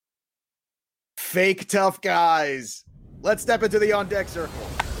Fake tough guys. Let's step into the On Deck Circle.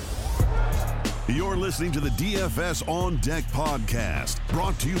 You're listening to the DFS On Deck podcast,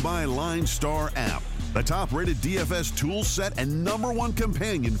 brought to you by Line Star app, the top-rated DFS tool set and #1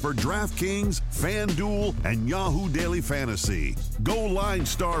 companion for DraftKings, FanDuel, and Yahoo Daily Fantasy. Go Line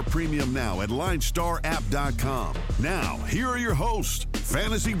Star Premium now at linestarapp.com. Now, here are your hosts,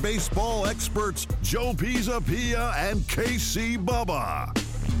 fantasy baseball experts Joe Pisapia and KC Bubba.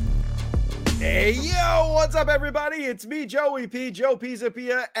 Hey, yo, what's up, everybody? It's me, Joey P, Joe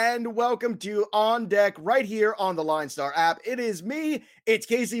Pisapia, and welcome to On Deck right here on the Line Star app. It is me, it's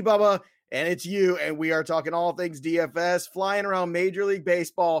KC Bubba, and it's you, and we are talking all things DFS, flying around Major League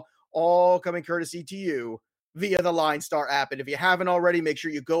Baseball, all coming courtesy to you via the Line Star app. And if you haven't already, make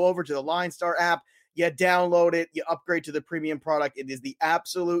sure you go over to the Line Star app, you download it, you upgrade to the premium product. It is the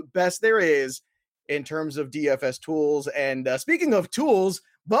absolute best there is in terms of DFS tools. And speaking of tools,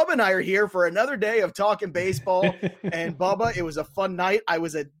 Bubba and I are here for another day of talking baseball. And Bubba, it was a fun night. I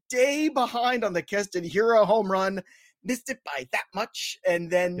was a day behind on the Keston Hiura home run, missed it by that much.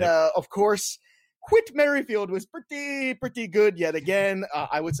 And then, of course, Whit Merrifield was pretty good yet again.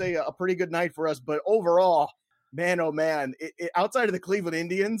 I would say a pretty good night for us. But overall, man, oh man, outside of the Cleveland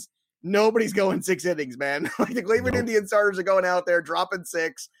Indians, nobody's going 6 innings, man. Like the Cleveland Indian starters are going out there, dropping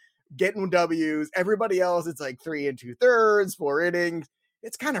 6, getting W's. Everybody else, it's like 3 2/3, 4 innings.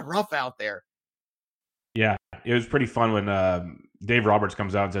 It's kind of rough out there. Yeah, it was pretty fun when Dave Roberts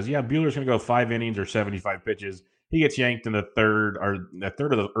comes out and says, yeah, Buehler's going to go 5 innings or 75 pitches. He gets yanked in the third of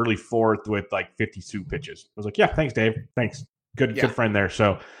the early fourth with like 52 pitches. I was like, yeah, thanks, Dave. Thanks. Good friend there.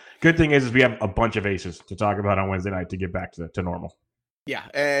 So good thing is we have a bunch of aces to talk about on Wednesday night to get back to normal. Yeah,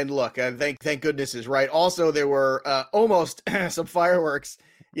 and look, thank goodness is right. Also, there were almost some fireworks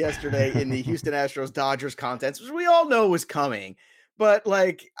yesterday in the Houston Astros-Dodgers contest, which we all know was coming. But,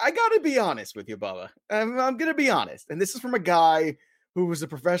 like, I got to be honest with you, Bubba. I'm going to be honest. And this is from a guy who was a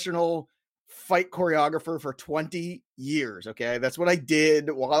professional fight choreographer for 20 years, okay? That's what I did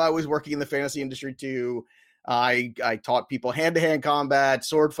while I was working in the fantasy industry, too. I taught people hand-to-hand combat,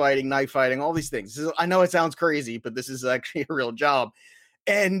 sword fighting, knife fighting, all these things. I know it sounds crazy, but this is actually a real job.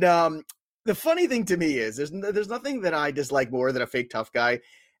 And the funny thing to me is there's nothing that I dislike more than a fake tough guy.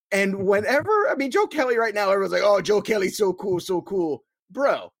 And whenever, I mean, Joe Kelly right now, everyone's like, oh, Joe Kelly's so cool, so cool.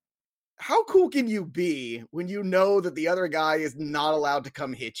 Bro, how cool can you be when you know that the other guy is not allowed to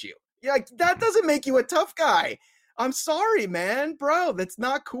come hit you? Yeah, like, that doesn't make you a tough guy. I'm sorry, man. Bro, that's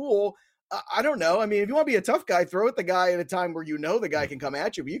not cool. I don't know. I mean, if you want to be a tough guy, throw at the guy at a time where you know the guy can come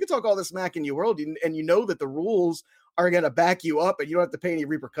at you. But you can talk all the smack in your world, and you know that the rules are going to back you up and you don't have to pay any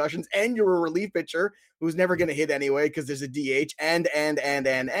repercussions, and you're a relief pitcher who's never going to hit anyway because there's a DH and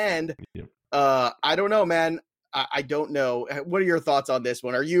I don't know, man. I don't know. What are your thoughts on this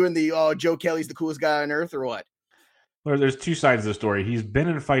one? Are you in the Joe Kelly's the coolest guy on earth or what? Well, there's two sides of the story. He's been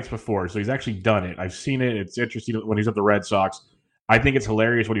in fights before, so he's actually done it. I've seen it. It's interesting when he's at the Red Sox. I think it's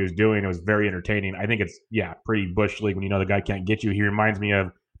hilarious what he was doing. It was very entertaining. I think it's, pretty Bush League when you know the guy can't get you. He reminds me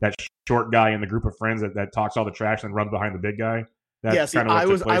of that short guy in the group of friends that talks all the trash and runs behind the big guy. That's I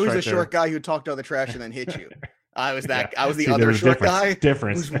was a short guy who talked all the trash and then hit you. I was that. I was the other short guy.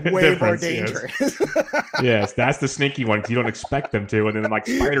 Who's way more dangerous. Yes, that's the sneaky one because you don't expect them to, and then like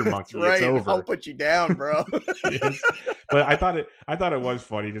Spider Monkey, right. It's over. I'll put you down, bro. Yes. But I thought it was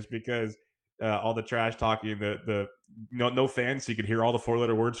funny just because all the trash talking, the no fans, so you could hear all the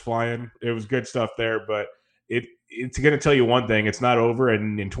 4-letter words flying. It was good stuff there, but it's going to tell you one thing: it's not over.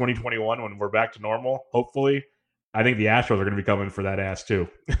 And in 2021, when we're back to normal, hopefully, I think the Astros are going to be coming for that ass too.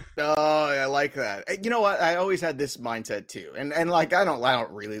 Oh, I like that. You know what? I always had this mindset too, and like I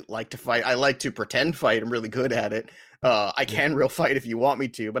don't really like to fight. I like to pretend fight. I'm really good at it. I can real fight if you want me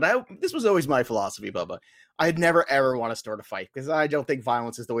to, but this was always my philosophy, Bubba. I'd never ever want to start a fight because I don't think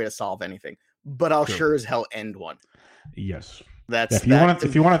violence is the way to solve anything. But I'll sure as hell end one. Yes. If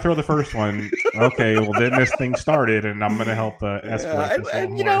you want to throw the first one, okay. Well, then this thing started, and I'm going to help escalate.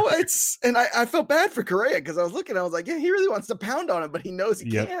 And you know, I felt bad for Correa because I was looking, I was like, yeah, he really wants to pound on him, but he knows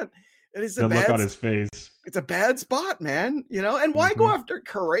he can't. And it's a bad look on his face. It's a bad spot, man. You know, and why go after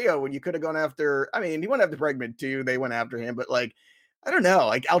Correa when you could have gone after? I mean, he went after Bregman too. They went after him, but like, I don't know.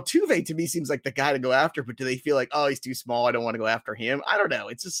 Like Altuve to me seems like the guy to go after, but do they feel like, oh, he's too small, I don't want to go after him? I don't know.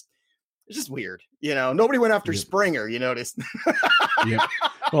 It's just weird. You know, nobody went after Springer, you noticed. Yeah.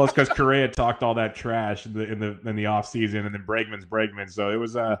 Well, it's because Correa talked all that trash in the off season, and then Bregman's Bregman. So it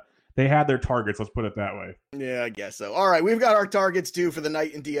was they had their targets. Let's put it that way. Yeah, I guess so. All right, we've got our targets too for the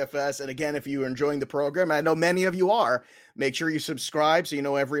night in DFS. And again, if you are enjoying the program, I know many of you are, make sure you subscribe so you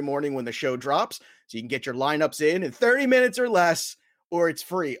know every morning when the show drops, so you can get your lineups in 30 minutes or less. or it's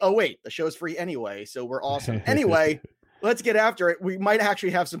free. Oh, wait, the show's free anyway, so we're awesome. Anyway, let's get after it. We might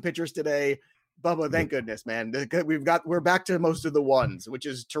actually have some pictures today. Bubba, thank goodness, man. We're back to most of the ones, which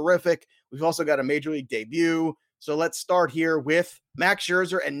is terrific. We've also got a major league debut. So let's start here with Max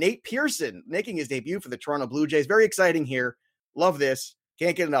Scherzer and Nate Pearson making his debut for the Toronto Blue Jays. Very exciting here. Love this.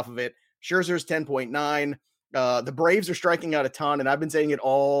 Can't get enough of it. Scherzer's 10.9. The Braves are striking out a ton, and I've been saying it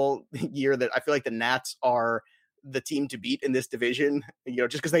all year that I feel like the Nats are the team to beat in this division,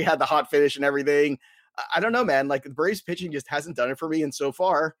 just because they had the hot finish and everything. I don't know, man. Like, the Braves pitching just hasn't done it for me. And so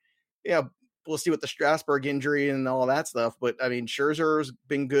far, we'll see with the Strasburg injury and all that stuff. But I mean, Scherzer's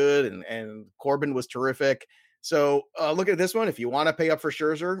been good, and Corbin was terrific. So look at this one. If you want to pay up for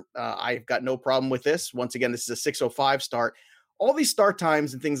Scherzer, I've got no problem with this. Once again, this is a 6:05 start. All these start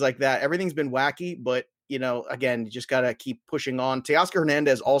times and things like that, everything's been wacky, but again, you just got to keep pushing on. Teoscar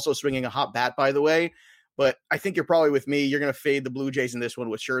Hernandez also swinging a hot bat, by the way, but I think you're probably with me. You're going to fade the Blue Jays in this one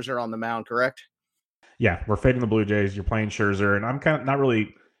with Scherzer on the mound, correct? Yeah, we're fading the Blue Jays. You're playing Scherzer, and I'm kind of not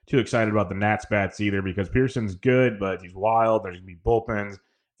really too excited about the Nats bats either because Pearson's good, but he's wild. There's going to be bullpens. If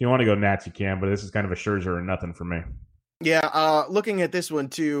you want to go Nats, you can, but this is kind of a Scherzer or nothing for me. Yeah, looking at this one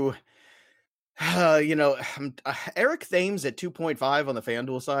too, Eric Thames at 2.5 on the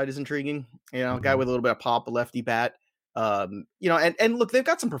FanDuel side is intriguing. A guy with a little bit of pop, a lefty bat. And look, they've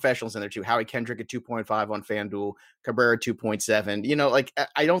got some professionals in there too. Howie Kendrick at 2.5 on FanDuel, Cabrera 2.7.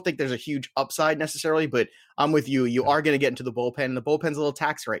 I don't think there's a huge upside necessarily, but I'm with you. You are going to get into the bullpen, and the bullpen's a little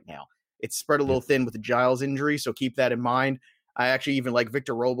taxed right now. It's spread a little thin with the Giles injury, so keep that in mind. I actually even like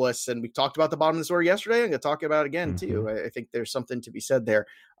Victor Robles, and we talked about the bottom of this order yesterday. I'm going to talk about it again, too. I think there's something to be said there.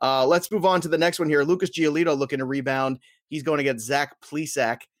 Let's move on to the next one here. Lucas Giolito looking to rebound. He's going against Zach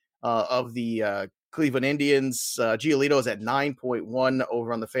Plesac of the Cleveland Indians. Giolito is at 9.1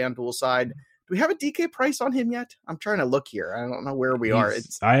 over on the FanDuel side. Do we have a DK price on him yet? I'm trying to look here. I don't know where we are.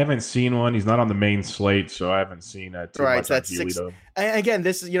 I haven't seen one. He's not on the main slate, so I haven't seen it. Right, so that's Giolito. And again,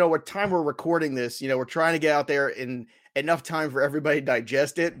 this is, what time we're recording this, we're trying to get out there in enough time for everybody to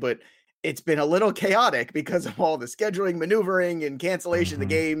digest it, but it's been a little chaotic because of all the scheduling, maneuvering, and cancellation of the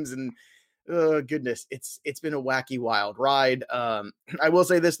games, and goodness, it's been a wacky, wild ride. I will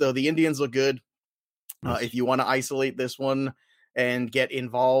say this though, the Indians look good. If you want to isolate this one and get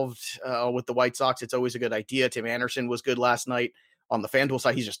involved with the White Sox, it's always a good idea. Tim Anderson was good last night on the FanDuel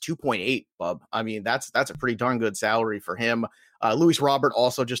side. He's just 2.8, bub. I mean, that's a pretty darn good salary for him. Luis Robert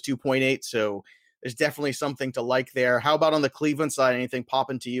also just 2.8. So there's definitely something to like there. How about on the Cleveland side? Anything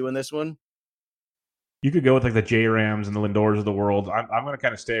popping to you in this one? You could go with like the J-Rams and the Lindors of the world. I'm going to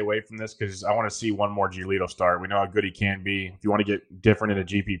kind of stay away from this because I want to see one more Giolito start. We know how good he can be. If you want to get different in a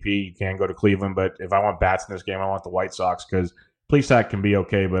GPP, you can go to Cleveland. But if I want bats in this game, I want the White Sox because Plesac can be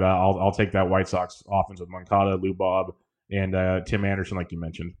okay, but I'll take that White Sox offense with Moncada, Lou Bob, and Tim Anderson, like you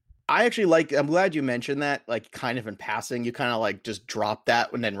mentioned. I actually I'm glad you mentioned that, like kind of in passing. You kind of like just dropped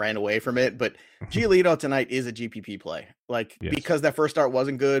that and then ran away from it. But Giolito tonight is a GPP play, because that first start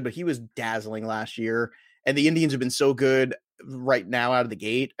wasn't good, but he was dazzling last year. And the Indians have been so good right now out of the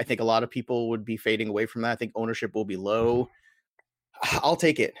gate. I think a lot of people would be fading away from that. I think ownership will be low. I'll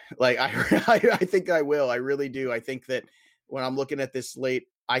take it. I think I will. I really do. I think that when I'm looking at this slate,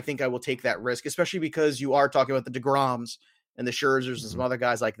 I think I will take that risk, especially because you are talking about the DeGroms and the Scherzers and some other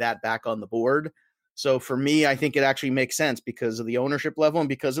guys like that back on the board. So for me, I think it actually makes sense because of the ownership level and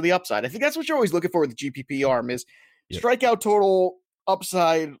because of the upside. I think that's what you're always looking for with the GPP arm is strikeout total,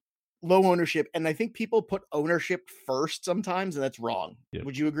 upside, low ownership. And I think people put ownership first sometimes, and that's wrong. Yep.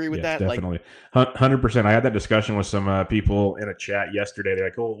 Would you agree with that? Definitely. 100%. I had that discussion with some people in a chat yesterday. They're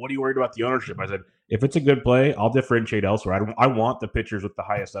like, oh, what are you worried about the ownership? I said, if it's a good play, I'll differentiate elsewhere. I want the pitchers with the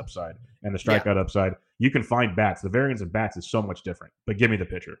highest upside and the strikeout upside. You can find bats. The variance of bats is so much different, but give me the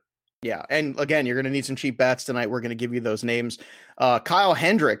pitcher. Yeah, and again, you're going to need some cheap bats tonight. We're going to give you those names. Kyle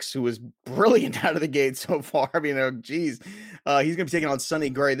Hendricks, who was brilliant out of the gate so far. I mean, he's going to be taking on Sonny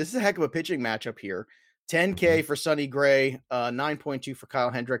Gray. This is a heck of a pitching matchup here. 10K for Sonny Gray, 9.2 for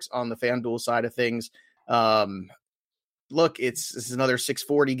Kyle Hendricks on the FanDuel side of things. Look, this is another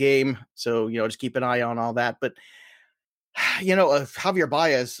 640 game, so just keep an eye on all that. But Javier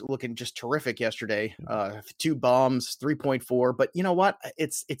Baez looking just terrific yesterday. 2 bombs, 3.4. But you know what?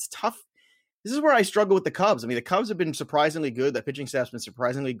 It's tough. This is where I struggle with the Cubs. I mean, the Cubs have been surprisingly good. The pitching staff's been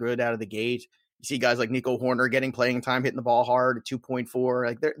surprisingly good out of the gate. You see guys like Nico Horner getting playing time, hitting the ball hard at 2.4.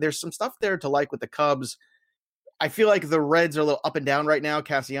 Like there's some stuff there to like with the Cubs. I feel like the Reds are a little up and down right now.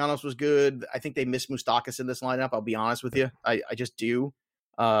 Castellanos was good. I think they missed Moustakas in this lineup. I'll be honest with you. I just do.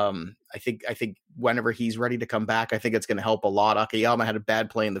 I think whenever he's ready to come back, I think it's going to help a lot. Akiyama had a bad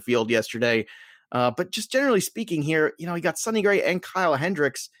play in the field yesterday. But just generally speaking here, you got Sonny Gray and Kyle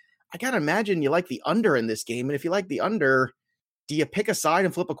Hendricks. I got to imagine you like the under in this game. And if you like the under, do you pick a side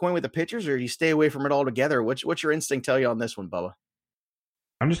and flip a coin with the pitchers, or do you stay away from it altogether? What's your instinct tell you on this one, Bubba?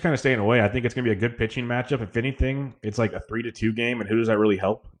 I'm just kind of staying away. I think it's going to be a good pitching matchup. If anything, it's like a 3-2 game, and who does that really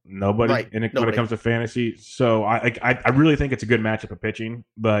help? Nobody. Right. When it comes to fantasy. So I really think it's a good matchup of pitching,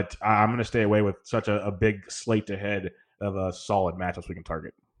 but I'm going to stay away with such a big slate ahead of a solid matchups we can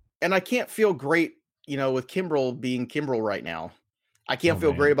target. And I can't feel great, with Kimbrel being Kimbrel right now. I can't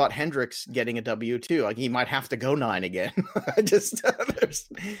feel great about Hendricks getting a W too. Like he might have to go 9 again. This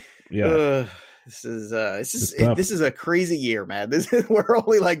is a crazy year, man. We're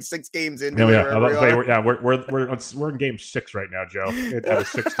only like 6 games into it. We're in game 6 right now, Joe. Out of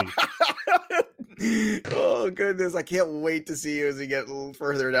 60. Oh goodness, I can't wait to see you as we get a little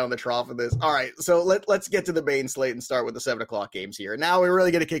further down the trough of this. All right, so let's get to the main slate and start with the 7:00 games here. Now we're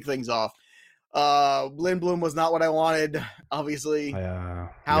really going to kick things off. Lindblom was not what I wanted. Obviously,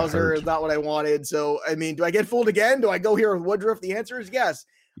 Hauser is not what I wanted. So, I mean, do I get fooled again? Do I go here with Woodruff? The answer is yes.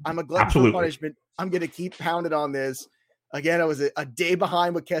 I'm a glutton for punishment. I'm going to keep pounding on this. Again, I was a day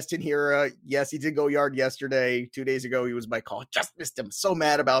behind with Keston Hiura. Yes, he did go yard yesterday. 2 days ago, he was my call. Just missed him. So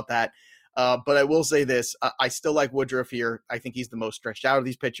mad about that. But I will say this. I still like Woodruff here. I think he's the most stretched out of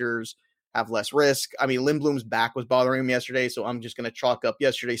these pitchers, have less risk. I mean, Lindblom's back was bothering him yesterday, so I'm just going to chalk up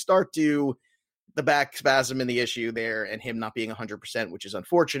yesterday's start to the back spasm and the issue there and him not being 100%, which is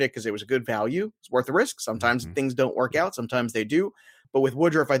unfortunate because it was a good value. It's worth the risk. Sometimes things don't work out. Sometimes they do. But with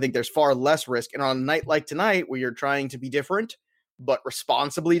Woodruff, I think there's far less risk. And on a night like tonight, where you're trying to be different, but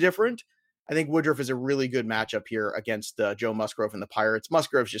responsibly different, I think Woodruff is a really good matchup here against Joe Musgrove and the Pirates.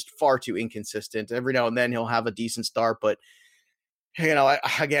 Musgrove's just far too inconsistent. Every now and then he'll have a decent start, but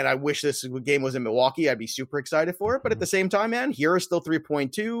I wish this game was in Milwaukee. I'd be super excited for it. But at the same time, man, here is still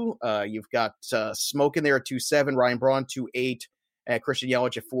 3.2. You've got Smoke in there at 2.7, Ryan Braun 2.8, and Christian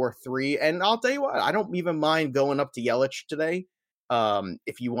Yelich at 4.3. And I'll tell you what, I don't even mind going up to Yelich today.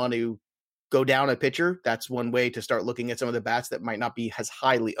 If you want to go down a pitcher, that's one way to start looking at some of the bats that might not be as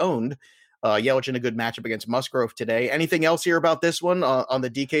highly owned. Yelich in a good matchup against Musgrove today. Anything else here about this one on the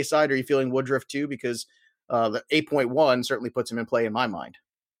DK side? Are you feeling Woodruff too? Because the 8.1 certainly puts him in play in my mind.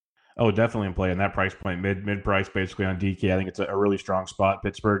 Oh, definitely in play in that price point, mid price basically on DK. I think it's a really strong spot.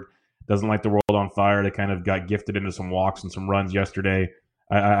 Pittsburgh doesn't like the world on fire. They kind of got gifted into some walks and some runs yesterday.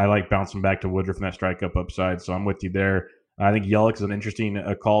 I like bouncing back to Woodruff in that strike up upside, so I'm with you there. I think Yelich is an interesting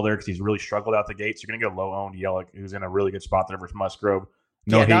call there because he's really struggled out the gate. So you're going to go low-owned Yelich, who's in a really good spot there versus Musgrove.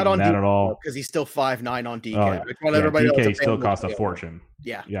 No hate not on that DK, at all. Because he's still 5.9 on DK. DK still costs a fortune.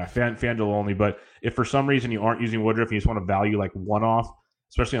 Yeah, FanDuel only. But if for some reason you aren't using Woodruff and you just want to value like one-off,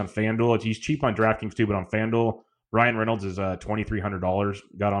 especially on FanDuel, he's cheap on DraftKings too, but on FanDuel, Ryan Reynolds is $2,300.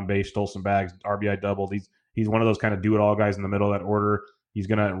 Got on base, stole some bags, RBI doubled. He's one of those kind of do-it-all guys in the middle of that order. He's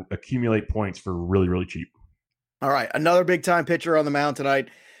going to accumulate points for really, really cheap. All right, another big-time pitcher on the mound tonight.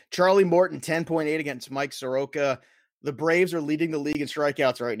 Charlie Morton, 10.8 against Mike Soroka. The Braves are leading the league in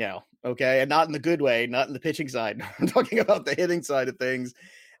strikeouts right now, okay? And not in the good way, not in the pitching side. I'm talking about the hitting side of things.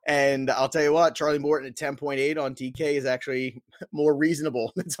 And I'll tell you what, Charlie Morton at 10.8 on DK is actually more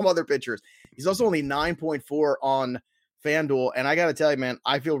reasonable than some other pitchers. He's also only 9.4 on FanDuel. And I got to tell you, man,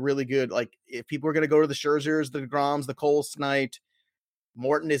 I feel really good. Like, if people are going to go to the Scherzers, the DeGroms, the Coles tonight,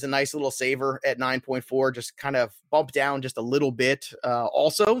 Morton is a nice little saver at 9.4, just kind of bump down just a little bit.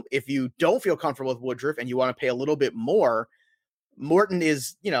 Also, if you don't feel comfortable with Woodruff and you want to pay a little bit more, Morton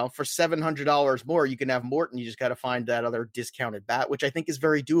is, for $700 more, you can have Morton. You just got to find that other discounted bat, which I think is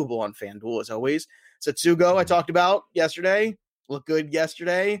very doable on FanDuel as always. Satsugo, I talked about yesterday, looked good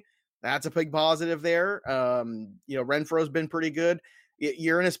yesterday. That's a big positive there. Renfroe's been pretty good.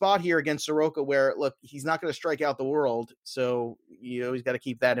 You're in a spot here against Soroka where, look, he's not going to strike out the world. So, he's got to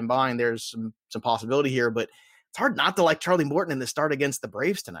keep that in mind. There's some possibility here, but it's hard not to like Charlie Morton in the start against the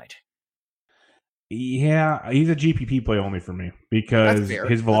Braves tonight. Yeah, he's a GPP play only for me because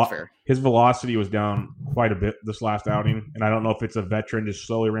his velocity was down quite a bit this last outing. And I don't know if it's a veteran just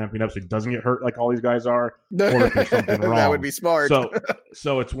slowly ramping up so he doesn't get hurt like all these guys are, or if there's something wrong. That would be smart.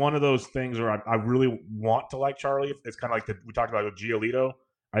 So it's one of those things where I really want to like Charlie. It's kind of like we talked about with Giolito.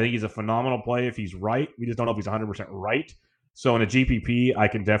 I think he's a phenomenal play if he's right. We just don't know if he's 100% right. So in a GPP, I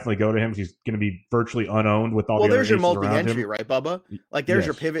can definitely go to him. He's going to be virtually unowned with all the other there's your multi-entry, right, Bubba? Like there's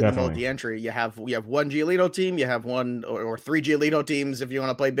your pivot definitely. In the multi-entry. You have one Giolito team, you have one or three Giolito teams if you want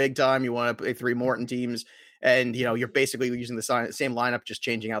to play big time. You want to play three Morton teams, and you're basically using the same lineup, just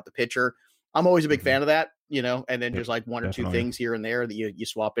changing out the pitcher. I'm always a big fan of that, and then there's like one or two things here and there that you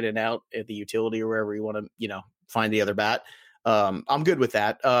swap in and out at the utility or wherever you want to, find the other bat. I'm good with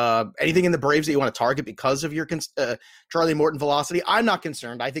that. Anything in the Braves that you want to target because of your Charlie Morton velocity? I'm not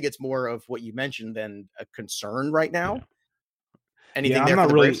concerned. I think it's more of what you mentioned than a concern right now. Yeah. Anything there for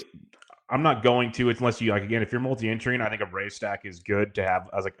the Braves? I'm not going to, unless you, like, again, if you're multi-entering, I think a Braves stack is good to have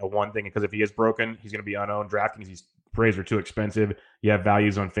as like a one thing, because if he is broken, he's going to be unowned. DraftKings, these Braves are too expensive. You have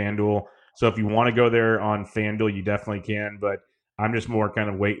values on FanDuel. So if you want to go there on FanDuel, you definitely can, but I'm just more kind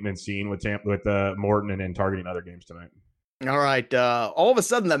of waiting and seeing with Morton and then targeting other games tonight. All right. All of a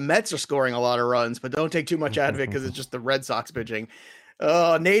sudden, the Mets are scoring a lot of runs, but don't take too much out of it because it's just the Red Sox pitching.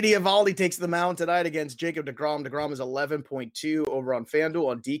 Nady Eovaldi takes the mound tonight against Jacob deGrom. deGrom is 11.2 over on FanDuel,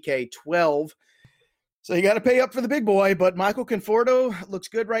 on DK 12. So you got to pay up for the big boy, but Michael Conforto looks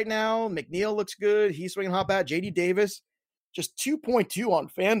good right now. McNeil looks good. He's swinging hot bat. JD Davis, just 2.2 on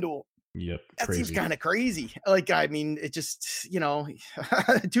FanDuel. Yep. That crazy. seems kind of crazy. Like, I mean, it just,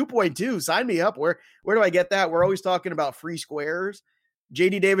 2.2, sign me up. Where do I get that? We're always talking about free squares.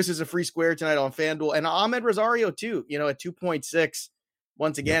 JD Davis is a free square tonight on FanDuel, and Ahmed Rosario too, at 2.6.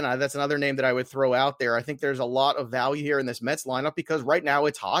 Once again, that's another name that I would throw out there. I think there's a lot of value here in this Mets lineup because right now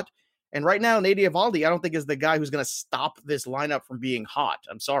it's hot. And right now, Nady Eovaldi, I don't think is the guy who's going to stop this lineup from being hot.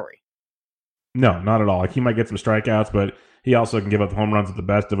 I'm sorry. No, not at all. Like, he might get some strikeouts, but he also can give up home runs at the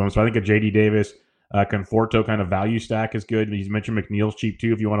best of them. So I think a JD Davis, Conforto kind of value stack is good. You mentioned McNeil's cheap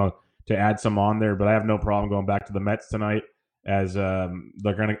too if you want to add some on there, but I have no problem going back to the Mets tonight as I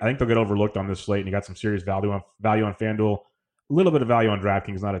think they'll get overlooked on this slate, and you got some serious value on FanDuel. A little bit of value on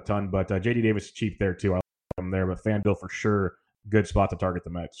DraftKings, not a ton, but JD Davis is cheap there too. I like him there, but FanDuel for sure, good spot to target the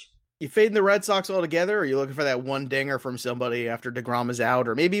Mets. You fading the Red Sox altogether, or are you looking for that one dinger from somebody after deGrom is out,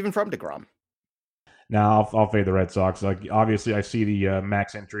 or maybe even from deGrom? Now I'll fade the Red Sox. Like, obviously, I see the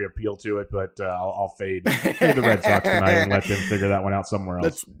max entry appeal to it, but I'll fade the Red Sox tonight and let them figure that one out somewhere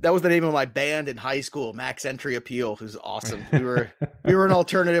else. That was the name of my band in high school, Max Entry Appeal. It was awesome. We were an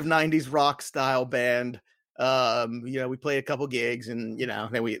alternative '90s rock style band. We played a couple gigs, and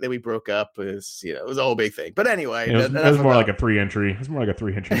then we broke up. It was a whole big thing. But anyway, it was more like a 3-entry. It's more like a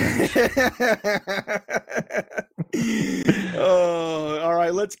 3-entry. Oh, all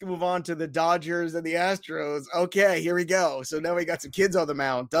right. Let's move on to the Dodgers and the Astros. Okay, here we go. So now we got some kids on the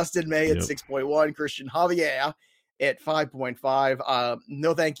mound. Dustin May at 6.1, Christian Javier at 5.5.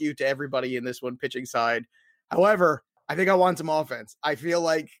 No thank you to everybody in this one pitching side. However, I think I want some offense. I feel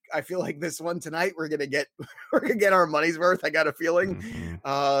like this one tonight we're gonna get our money's worth. I got a feeling.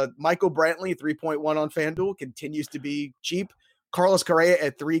 Michael Brantley 3.1 on FanDuel continues to be cheap. Carlos Correa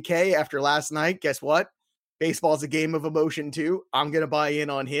at 3K after last night. Guess what? Baseball's a game of emotion too. I'm gonna buy in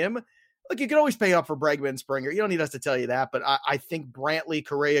on him. Look, you can always pay up for Bregman, Springer. You don't need us to tell you that, but I think Brantley,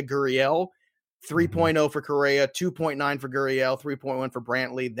 Correa, Gurriel, 3.0 for Correa, 2.9 for Gurriel, 3.1 for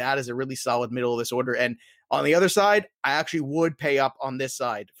Brantley. That is a really solid middle of this order. And on the other side, I actually would pay up on this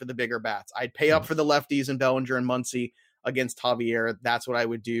side for the bigger bats. I'd pay up for the lefties and Bellinger and Muncy against Javier. That's what I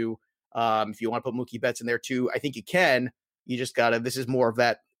would do. If you want to put Mookie Betts in there too, I think you can. You just got to, this is more of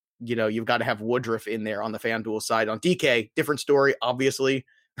that, you've got to have Woodruff in there on the FanDuel side. On DK, different story, obviously,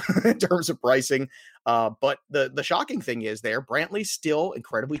 in terms of pricing. But the shocking thing is there, Brantley's still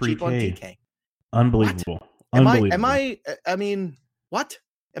incredibly 3K. Cheap on DK. Unbelievable. What?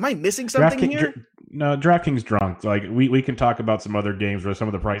 Am I missing something here? No, DraftKings drunk. Like, we can talk about some other games where some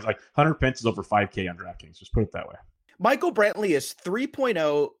of the price, like Hunter Pence is over 5K on DraftKings. Just put it that way. Michael Brantley is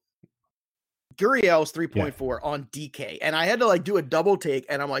 3.0. Gurriel's 3.4 on DK. And I had to do a double take,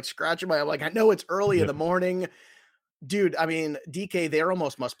 and I'm scratching I'm I know it's early in the morning. Dude, I mean, DK, they're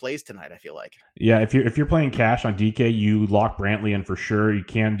almost must plays tonight, I feel like. Yeah, if you're playing cash on DK, you lock Brantley in for sure. You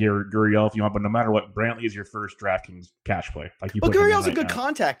can get Gurriel if you want, but no matter what, Brantley is your first DraftKings cash play. Gurriel's a good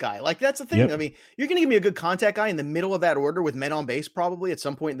contact guy. That's the thing. Yep. I mean, you're going to give me a good contact guy in the middle of that order with men on base probably at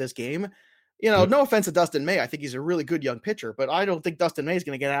some point in this game. No offense to Dustin May. I think he's a really good young pitcher, but I don't think Dustin May is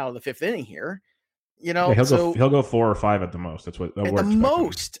going to get out of the fifth inning here. He'll go 4 or 5 at the most. That's what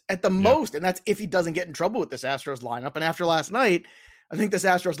at the most, and that's if he doesn't get in trouble with this Astros lineup. And after last night, I think this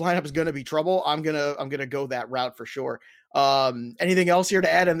Astros lineup is going to be trouble. I'm gonna go that route for sure. Anything else here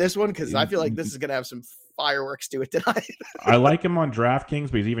to add in this one? Because I feel like this is gonna have some fireworks to it tonight. I like him on DraftKings,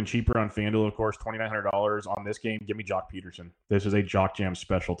 but he's even cheaper on FanDuel. Of course, $2,900 on this game. Give me Jock Peterson. This is a Jock Jam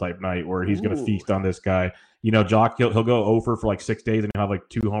special type night where he's going to feast on this guy. Jock, he'll go over for 6 days and he'll have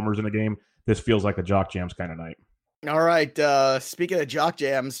 2 homers in a game. This feels like a Jock Jams kind of night. All right. Speaking of Jock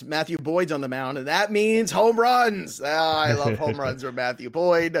Jams, Matthew Boyd's on the mound, and that means home runs. I love home runs for Matthew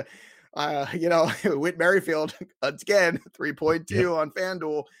Boyd. Whit Merrifield, again, 3.2 on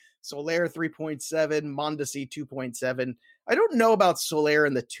FanDuel. Soler, 3.7. Mondesi, 2.7. I don't know about Soler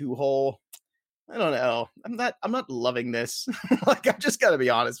in the 2-hole. I don't know. I'm not loving this. Like, I'm just gotta be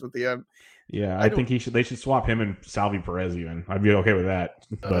honest with you. Yeah, I think they should swap him and Salvi Perez even. I'd be okay with that.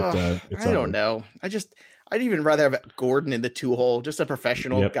 But it's I don't know. I'd even rather have Gordon in the 2-hole, just a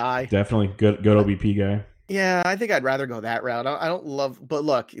professional guy. Definitely good OBP guy. Yeah, I think I'd rather go that route. I don't love, but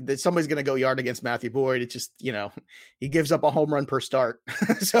look, somebody's going to go yard against Matthew Boyd. It's just, he gives up a home run per start.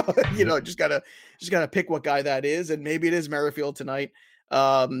 So, just gotta pick what guy that is. And maybe it is Merrifield tonight.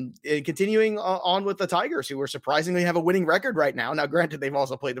 And continuing on with the Tigers, who are surprisingly have a winning record right now. Now, granted, they've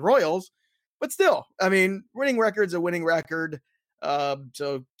also played the Royals, but still, I mean, winning record's a winning record.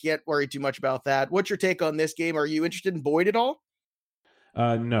 So can't worry too much about that. What's your take on this game? Are you interested in Boyd at all?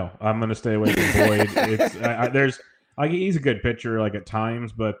 No, I'm going to stay away from Boyd. He's a good pitcher, like at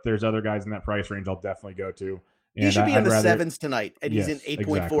times, but there's other guys in that price range I'll definitely go to. And he should be in the sevens tonight, and he's in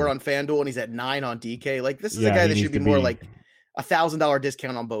 8.4 on FanDuel, and he's at 9 on DK. Like, this is a guy that should be more like $1,000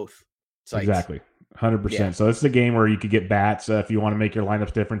 discount on both sites. Exactly, 100%. Yeah. So this is a game where you could get bats if you want to make your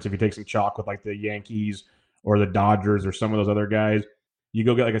lineups different. If you take some chalk with like the Yankees or the Dodgers or some of those other guys, you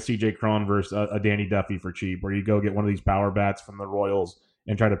go get like a CJ Cron versus a Danny Duffy for cheap, or you go get one of these power bats from the Royals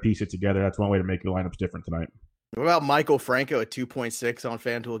and try to piece it together. That's one way to make your lineups different tonight. What about Michael Franco at 2.6 on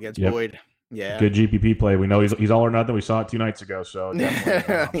FanDuel against Boyd? Yeah, good GPP play. We know he's all or nothing. We saw it 2 nights ago, so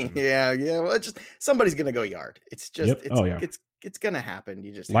yeah. Well, just somebody's gonna go yard. It's just it's gonna happen.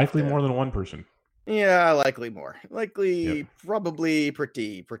 You just likely more than one person. Yeah, likely more. Probably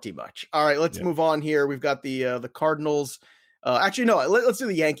pretty much. All right, let's move on here. We've got the Cardinals. Actually, no. Let's do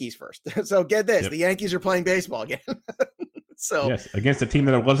the Yankees first. So get this: the Yankees are playing baseball again. So yes, against a team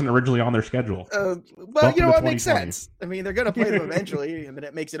that wasn't originally on their schedule. But it makes sense. I mean, they're going to play them eventually, and then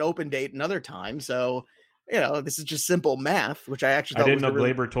it makes an open date another time. So, this is just simple math, which I actually thought I didn't know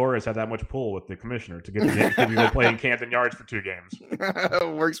Gleyber Torres had that much pull with the commissioner to get the Yankees to play in Camden Yards for 2 games.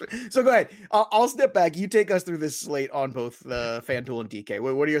 Works. So go ahead. I'll step back. You take us through this slate on both the FanDuel and DK.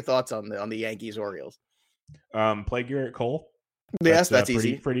 What are your thoughts on the Yankees Orioles? Play Garrett Cole. Yes, that's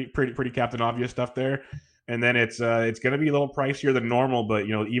easy. Pretty Captain Obvious stuff there. And then it's going to be a little pricier than normal, but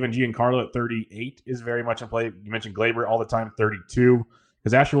even Giancarlo at 38 is very much in play. You mentioned Gleyber all the time, 32,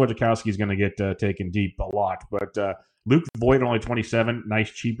 because Asher Wojciechowski is going to get taken deep a lot. But Luke Voigt at only 27,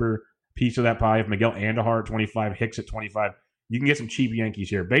 nice cheaper piece of that pie. If Miguel Andujar at 25, Hicks at 25, you can get some cheap Yankees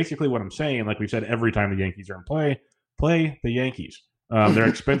here. Basically, what I'm saying, like we've said every time the Yankees are in play the Yankees. They're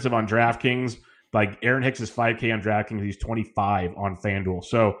expensive on DraftKings. Like Aaron Hicks is 5K on DraftKings. He's 25 on FanDuel.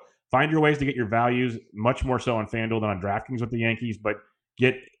 So find your ways to get your values, much more so on FanDuel than on DraftKings with the Yankees, but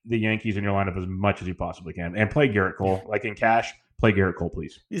get the Yankees in your lineup as much as you possibly can. And play Garrett Cole. Like in cash, play Garrett Cole,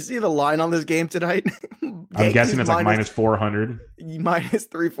 please. You see the line on this game tonight? I'm guessing it's like minus 400. Minus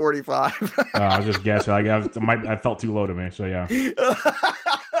 345. I was just guessing. I felt too low to me, so yeah.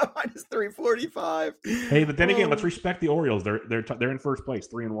 Minus 345. Hey, but then again, let's respect the Orioles. They're in first place,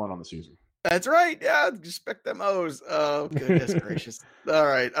 3-1 on the season. That's right. Yeah, respect them O's. Oh, goodness gracious. All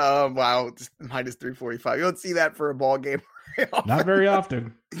right. Wow. Minus 345. You don't see that for a ball game. Not very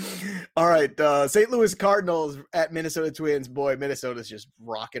often. All right. St. Louis Cardinals at Minnesota Twins. Boy, Minnesota's just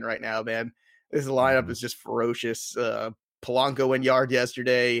rocking right now, man. This lineup is just ferocious. Polanco went yard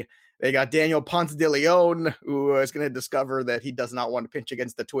yesterday. They got Daniel Ponce de Leon, who is going to discover that he does not want to pitch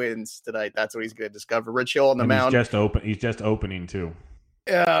against the Twins tonight. That's what he's going to discover. Rich Hill on the mound. He's just opening too.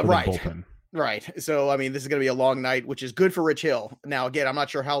 Right. So, I mean, this is going to be a long night, which is good for Rich Hill. Now, again, I'm not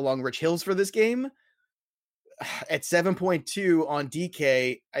sure how long Rich Hill's for this game. At 7.2 on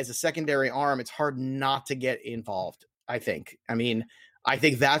DK as a secondary arm, it's hard not to get involved, I think. I mean, I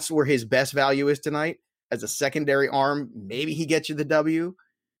think that's where his best value is tonight. As a secondary arm, maybe he gets you the W.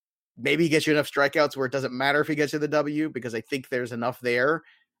 Maybe he gets you enough strikeouts where it doesn't matter if he gets you the W, because I think there's enough there.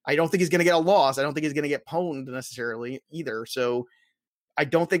 I don't think he's going to get a loss. I don't think he's going to get pwned necessarily either. So I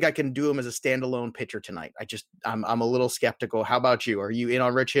don't think I can do him as a standalone pitcher tonight. I'm a little skeptical. How about you? Are you in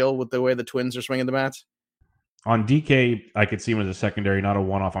on Rich Hill with the way the Twins are swinging the bats? On DK, I could see him as a secondary, not a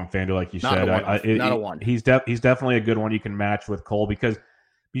one-off on FanDuel, like you said. Not a one. He's definitely a good one you can match with Cole, because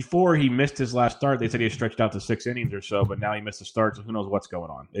before he missed his last start, they said he had stretched out to 6 innings or so, but now he missed the start, so who knows what's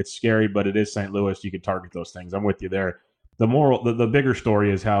going on. It's scary, but it is St. Louis. You could target those things. I'm with you there. The bigger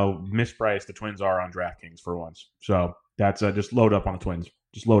story is how mispriced the Twins are on DraftKings for once. So that's just load up on the Twins.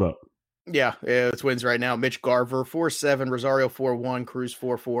 Just load up. Yeah, the Twins right now. Mitch Garver 4.7, Rosario 4.1, Cruz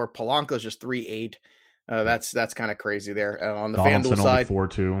 4.4, Polanco's just 3.8. That's kind of crazy there on the FanDuel side.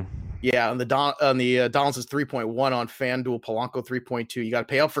 4.2. Yeah, on the Donaldson's 3.1 on FanDuel, Polanco 3.2. You got to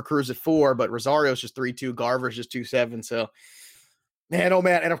pay up for Cruz at 4, but Rosario's just 3.2, Garver's just 2.7. So, man, oh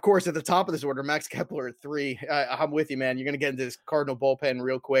man, and of course at the top of this order, Max Kepler at 3. I'm with you, man. You're gonna get into this Cardinal bullpen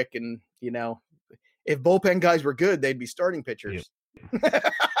real quick, and if bullpen guys were good, they'd be starting pitchers.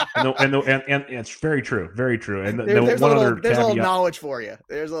 And it's very true, very true. And there's a little knowledge for you.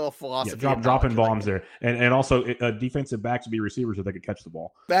 There's a little philosophy. Yeah, dropping bombs there, and also defensive backs would be receivers if they could catch the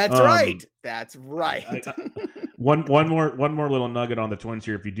ball. That's right. That's right. One more little nugget on the Twins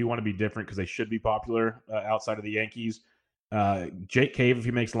here. If you do want to be different, because they should be popular outside of the Yankees. Jake Cave, if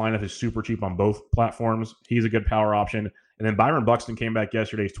he makes the lineup, is super cheap on both platforms. He's a good power option. And then Byron Buxton came back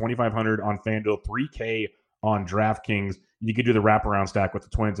yesterday. He's $2,500 on FanDuel, $3K on DraftKings. You could do the wraparound stack with the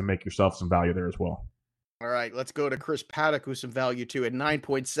Twins and make yourself some value there as well. All right, let's go to Chris Paddock, who's some value too at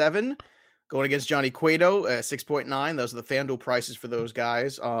 9.7. Going against Johnny Cueto at 6.9. Those are the FanDuel prices for those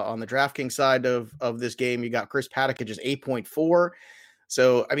guys. On the DraftKings side of this game, you got Chris Paddock at just 8.4.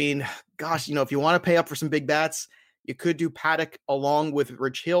 So, I mean, gosh, if you want to pay up for some big bats, you could do Paddock along with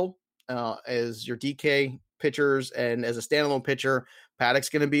Rich Hill as your DK pitchers, and as a standalone pitcher, Paddock's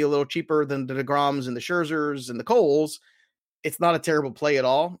going to be a little cheaper than the DeGroms and the Scherzers and the Coles. It's not a terrible play at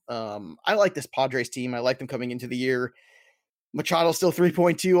all. I like this Padres team. I like them coming into the year. Machado still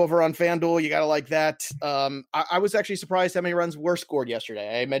 3.2 over on FanDuel. You got to like that. I was actually surprised how many runs were scored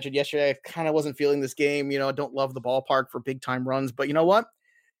yesterday. I mentioned yesterday I kind of wasn't feeling this game. I don't love the ballpark for big time runs, but you know what?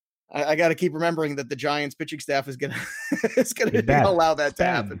 I got to keep remembering that the Giants pitching staff is gonna allow that to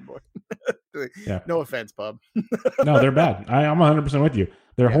happen. Yeah. No offense, Pub. No, they're bad. I'm 100% with you.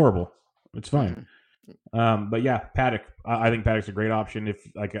 They're horrible. It's fine. But yeah, Paddock. I think Paddock's a great option. If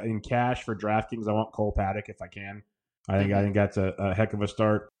like in cash for DraftKings, I want Cole Paddock if I can. I think that's a heck of a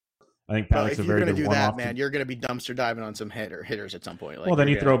start. I think Paddock's a very good one-off. If you're going to do that, man, you're going to be dumpster diving on some hitters at some point. Well, then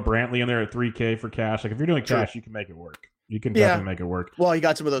you throw Brantley in there at 3K for cash. Like if you're doing cash, you can make it work. You can definitely make it work. Well, you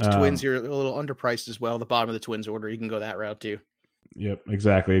got some of those Twins here, a little underpriced as well. The bottom of the Twins order, you can go that route too. Yep,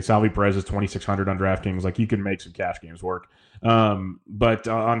 exactly. Salvi Perez is 2,600 on DraftKings. Like you can make some cash games work. But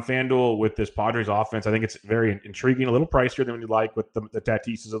on FanDuel with this Padres offense, I think it's very intriguing. A little pricier than you like with the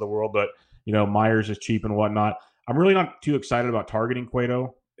Tatises of the world, but Myers is cheap and whatnot. I'm really not too excited about targeting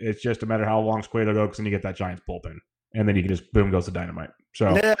Cueto. It's just a matter of how long's Cueto go, because then you get that Giants bullpen, and then you can just boom goes the dynamite.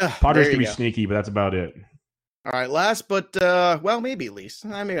 So Padres can be sneaky, but that's about it. All right, last but maybe least.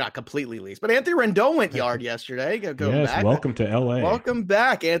 I mean, not completely least, but Anthony Rendon went yard yesterday. Back. Welcome to LA. Welcome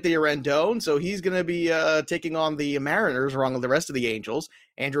back, Anthony Rendon. So he's going to be taking on the Mariners, along with the rest of the Angels.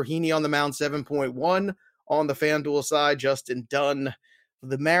 Andrew Heaney on the mound, 7.1 on the FanDuel side. Justin Dunn,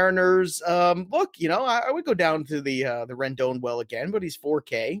 the Mariners. Look, I would go down to the Rendon well again, but he's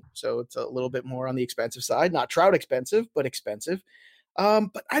 4K, so it's a little bit more on the expensive side. Not Trout expensive, but expensive.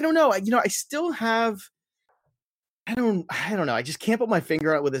 But I don't know. I still have. I don't know. I just can't put my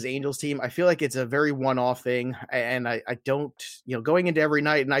finger out with this Angels team. I feel like it's a very one-off thing, and I don't, going into every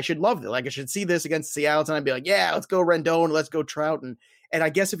night, and I should love it. Like I should see this against Seattle tonight and be like, yeah, let's go Rendon, let's go Trout. And I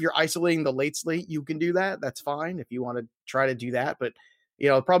guess if you're isolating the late slate, you can do that. That's fine if you want to try to do that. But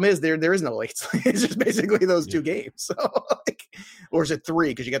the problem is there is no late slate. It's just basically those two games. So or is it three?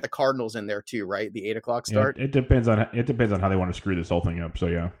 Because you got the Cardinals in there too, right? The 8:00 start. Yeah, it depends on how they want to screw this whole thing up. So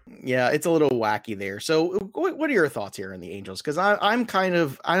yeah, it's a little wacky there. So what are your thoughts here on the Angels? Because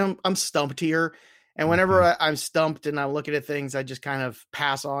I'm stumped here, and whenever I'm stumped and I'm looking at things, I just kind of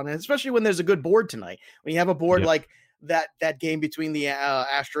pass on it. Especially when there's a good board tonight. When you have a board like that game between the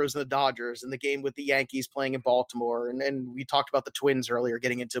Astros and the Dodgers, and the game with the Yankees playing in Baltimore. And we talked about the Twins earlier,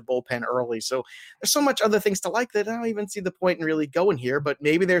 getting into bullpen early. So there's so much other things to like that I don't even see the point in really going here, but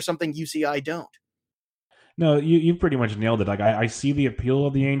maybe there's something you see I don't. No, you pretty much nailed it. Like I see the appeal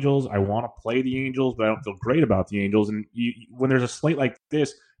of the Angels. I want to play the Angels, but I don't feel great about the Angels. And when there's a slate like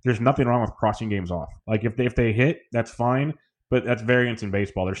this, there's nothing wrong with crossing games off. Like if they hit, that's fine. But that's variance in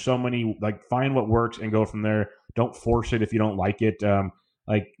baseball. There's so many, like find what works and go from there. Don't force it if you don't like it.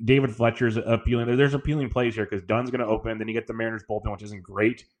 Like David Fletcher's appealing. There's appealing plays here because Dunn's going to open. Then you get the Mariners bullpen, which isn't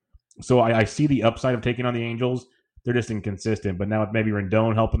great. So I see the upside of taking on the Angels. They're just inconsistent. But now with maybe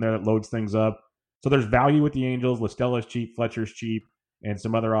Rendon helping there, that loads things up. So there's value with the Angels. Lestella's cheap. Fletcher's cheap. And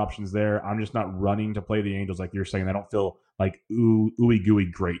some other options there. I'm just not running to play the Angels like you're saying. I don't feel like ooey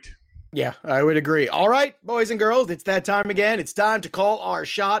gooey great. Yeah, I would agree. All right, boys and girls, it's that time again. It's time to call our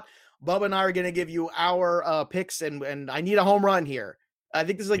shot. Bubba and I are going to give you our picks, and I need a home run here. I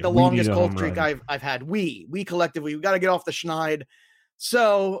think this is like the longest cold streak I've had. We collectively, we got to get off the schneid.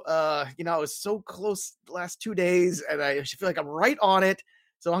 So, it was so close the last 2 days, and I feel like I'm right on it.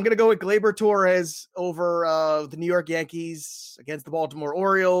 So I'm going to go with Gleyber Torres over the New York Yankees against the Baltimore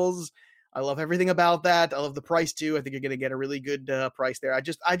Orioles. I love everything about that. I love the price too. I think you're going to get a really good price there. I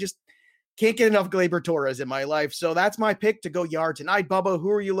just can't get enough Gleyber Torres in my life. So that's my pick to go yard tonight. Bubba,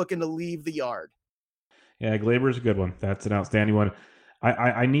 who are you looking to leave the yard? Yeah, Gleyber's a good one. That's an outstanding one.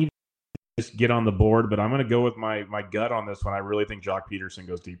 I need get on the board, but I'm going to go with my gut on this one. I really think Jock Peterson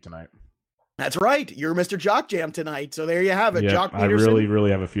goes deep tonight. That's right. You're Mr. Jock Jam tonight. So there you have it. Yep, Jock Peterson. I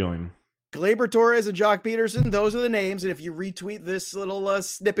really have a feeling. Gleyber Torres and Jock Peterson, those are the names. And if you retweet this little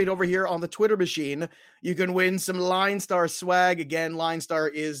snippet over here on the Twitter machine, you can win some Line Star swag. Again, Line Star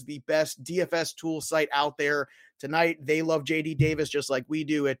is the best DFS tool site out there. Tonight, they love JD Davis just like we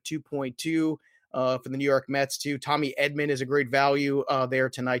do at 2.2 for the New York Mets too. Tommy Edman is a great value there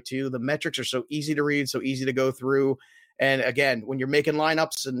tonight too. The metrics are so easy to read, so easy to go through. And again, when you're making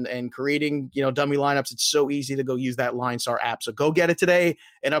lineups and creating, dummy lineups, it's so easy to go use that Line Star app. So go get it today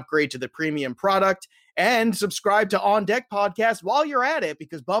and upgrade to the premium product and subscribe to On Deck Podcast while you're at it,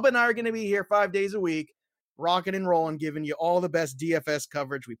 because Bubba and I are going to be here 5 days a week, rocking and rolling, giving you all the best DFS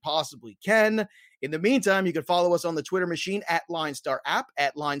coverage we possibly can. In the meantime, you can follow us on the Twitter machine at Line Star app,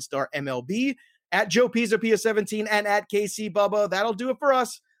 at Line Star MLB, at Joe Pizza Pia17, and at KC Bubba. That'll do it for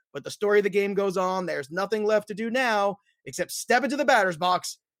us. But the story of the game goes on. There's nothing left to do now except step into the batter's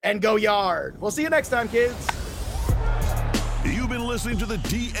box and go yard. We'll see you next time, kids. You've been listening to the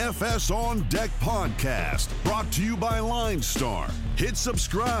DFS On Deck podcast, brought to you by Line Star. Hit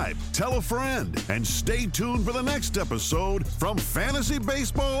subscribe, tell a friend, and stay tuned for the next episode from fantasy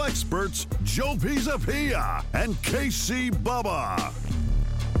baseball experts Joe Pizzapia and KC Bubba.